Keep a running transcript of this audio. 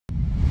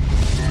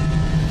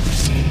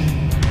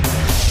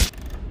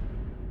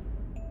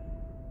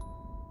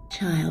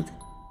Child,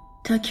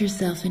 tuck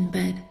yourself in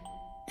bed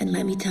and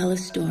let me tell a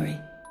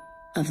story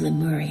of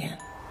Lemuria,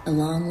 a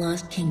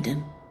long-lost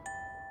kingdom,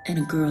 and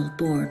a girl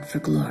born for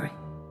glory.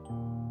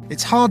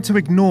 It's hard to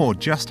ignore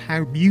just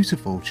how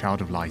beautiful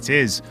Child of Light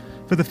is.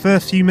 For the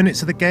first few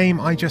minutes of the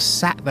game, I just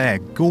sat there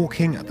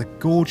gawking at the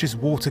gorgeous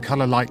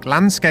watercolour-like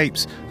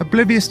landscapes,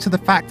 oblivious to the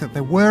fact that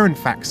there were in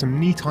fact some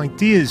neat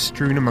ideas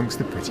strewn amongst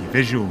the pretty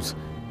visuals.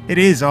 It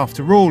is,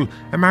 after all,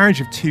 a marriage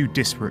of two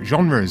disparate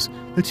genres,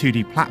 the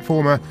 2D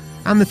platformer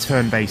and the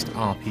turn-based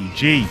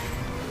RPG.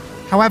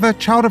 However,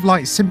 Child of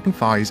Light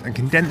simplifies and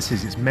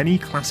condenses its many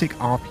classic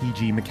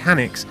RPG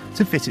mechanics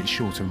to fit its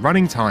shorter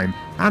running time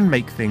and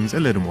make things a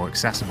little more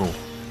accessible.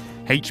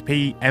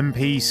 HP,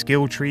 MP,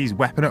 skill trees,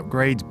 weapon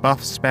upgrades,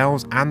 buffs,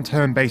 spells and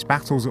turn-based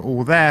battles are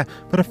all there,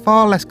 but are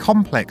far less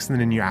complex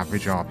than in your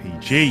average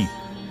RPG.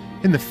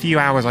 In the few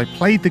hours I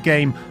played the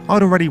game,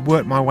 I'd already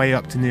worked my way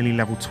up to nearly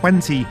level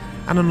 20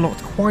 and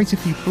unlocked quite a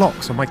few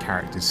blocks on my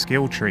character's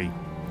skill tree.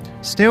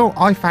 Still,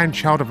 I found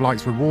Child of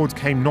Light's rewards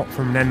came not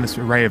from an endless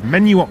array of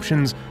menu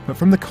options, but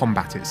from the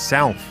combat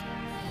itself.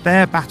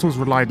 There, battles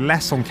relied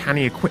less on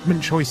canny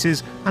equipment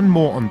choices and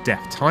more on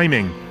deft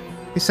timing.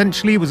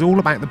 Essentially, it was all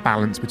about the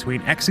balance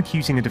between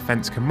executing a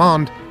defense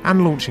command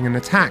and launching an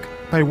attack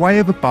by way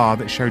of a bar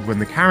that showed when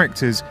the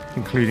characters,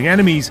 including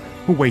enemies,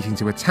 were waiting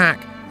to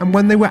attack and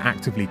when they were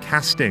actively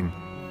casting.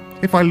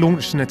 If I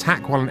launched an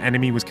attack while an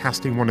enemy was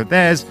casting one of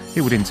theirs,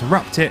 it would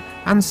interrupt it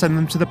and send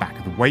them to the back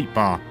of the wait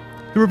bar.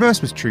 The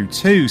reverse was true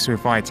too, so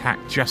if I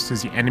attacked just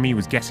as the enemy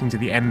was getting to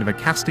the end of a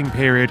casting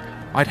period,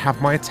 I'd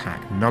have my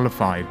attack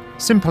nullified.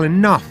 Simple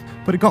enough,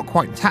 but it got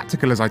quite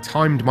tactical as I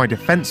timed my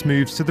defense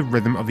moves to the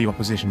rhythm of the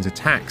opposition's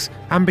attacks,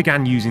 and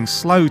began using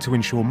slow to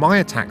ensure my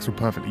attacks were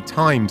perfectly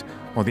timed,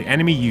 while the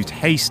enemy used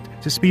haste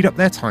to speed up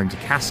their time to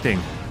casting.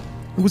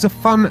 It was a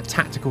fun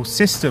tactical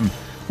system,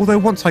 although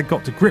once I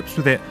got to grips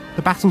with it,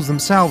 the battles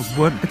themselves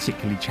weren't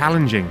particularly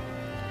challenging.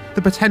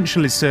 The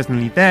potential is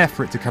certainly there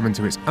for it to come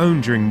into its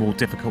own during more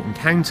difficult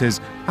encounters,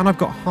 and I've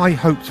got high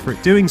hopes for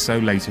it doing so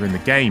later in the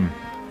game.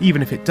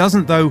 Even if it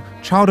doesn't though,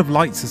 Child of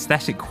Light's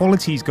aesthetic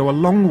qualities go a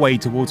long way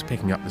towards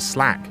picking up the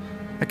slack.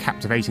 A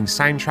captivating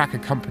soundtrack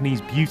accompanies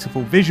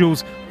beautiful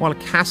visuals, while a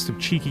cast of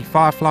cheeky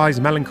fireflies,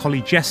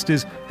 melancholy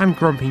jesters, and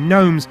grumpy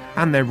gnomes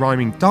and their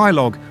rhyming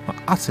dialogue are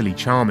utterly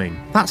charming.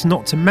 That's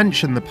not to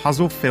mention the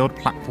puzzle-filled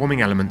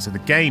platforming elements of the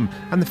game,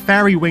 and the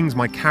fairy wings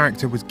my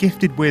character was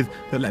gifted with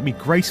that let me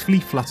gracefully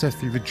flutter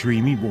through the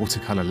dreamy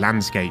watercolour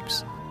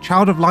landscapes.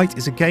 Child of Light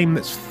is a game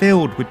that's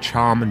filled with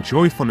charm and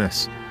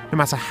joyfulness. No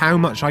matter how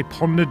much I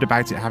pondered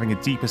about it having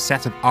a deeper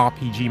set of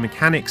RPG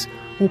mechanics,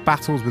 or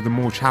battles with a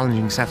more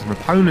challenging set of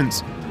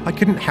opponents, I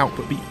couldn't help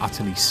but be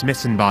utterly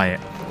smitten by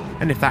it.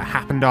 And if that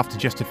happened after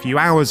just a few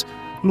hours,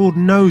 Lord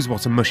knows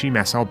what a mushy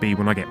mess I'll be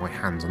when I get my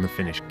hands on the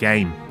finished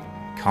game.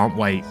 Can't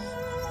wait.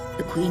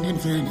 The queen had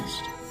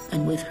vanished,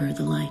 and with her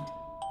the light.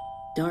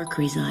 Dark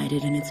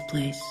resided in its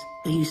place.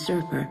 The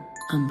usurper,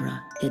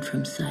 Umbra, hid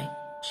from sight.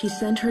 She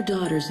sent her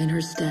daughters in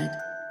her stead.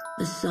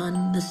 The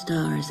sun, the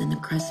stars, and the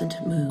crescent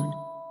moon.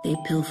 They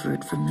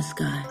pilfered from the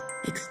sky,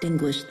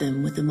 extinguished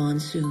them with the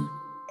monsoon.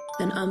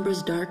 Then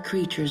Umbra's dark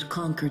creatures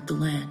conquered the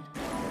land.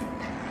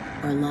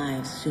 Our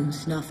lives soon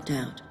snuffed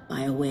out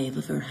by a wave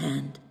of her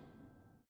hand.